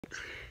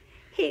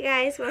Hey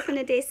guys, welcome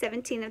to day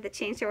 17 of the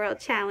Change the World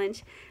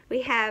Challenge.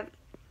 We have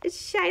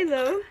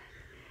Shiloh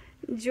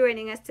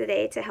joining us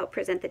today to help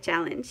present the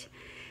challenge.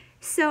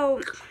 So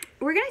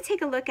we're going to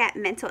take a look at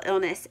mental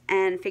illness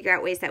and figure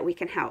out ways that we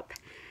can help.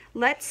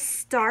 Let's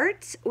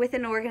start with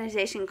an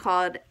organization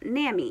called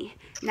NAMI,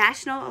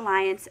 National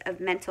Alliance of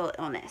Mental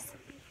Illness.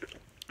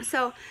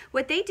 So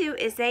what they do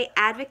is they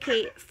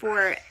advocate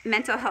for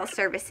mental health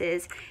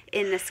services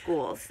in the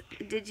schools.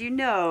 Did you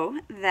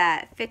know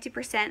that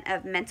 50%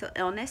 of mental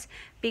illness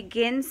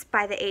begins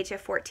by the age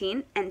of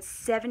 14 and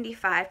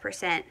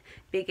 75%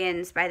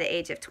 begins by the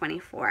age of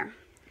 24?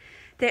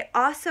 They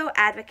also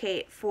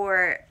advocate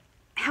for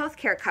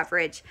healthcare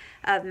coverage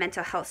of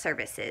mental health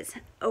services.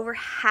 Over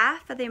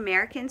half of the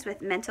Americans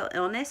with mental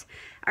illness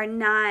are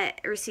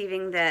not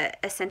receiving the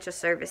essential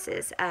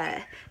services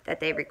that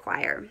they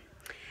require.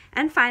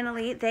 And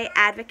finally, they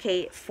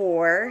advocate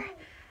for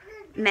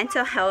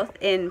mental health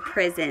in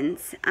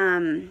prisons.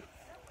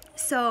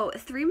 So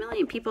 3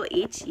 million people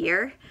each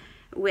year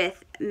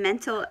with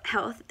mental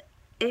health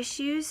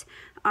issues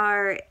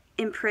are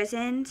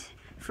imprisoned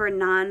for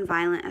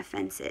nonviolent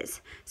offenses.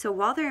 So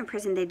while they're in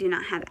prison, they do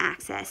not have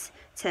access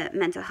to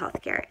mental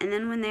health care. And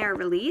then when they are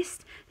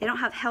released, they don't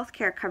have health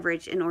care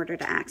coverage in order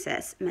to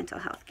access mental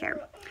health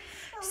care.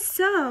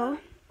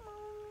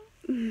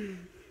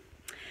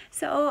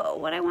 So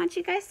what I want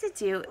you guys to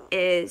do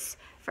is,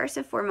 first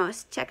and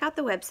foremost, check out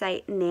the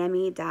website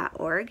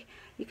NAMI.org.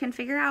 You can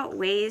figure out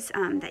ways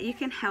that you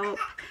can help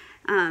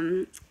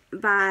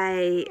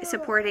by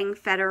supporting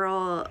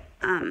federal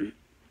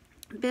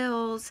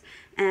bills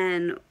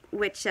and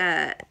which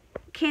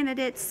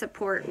candidates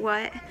support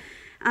what.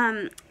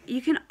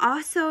 You can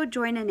also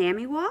join a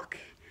NAMI walk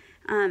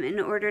in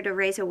order to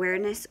raise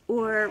awareness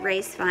or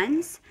raise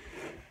funds.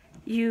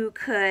 You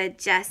could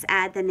just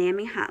add the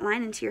NAMI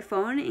hotline into your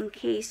phone in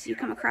case you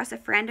come across a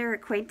friend or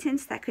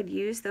acquaintance that could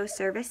use those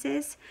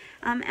services.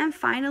 And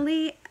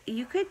finally,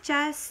 you could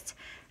just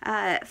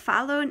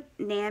follow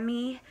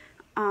NAMI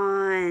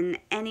on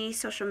any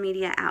social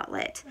media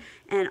outlet.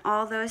 And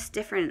all those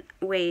different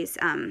ways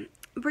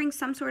bring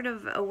some sort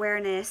of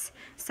awareness,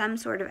 some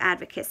sort of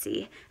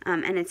advocacy,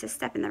 and it's a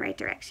step in the right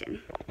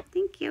direction.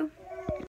 Thank you.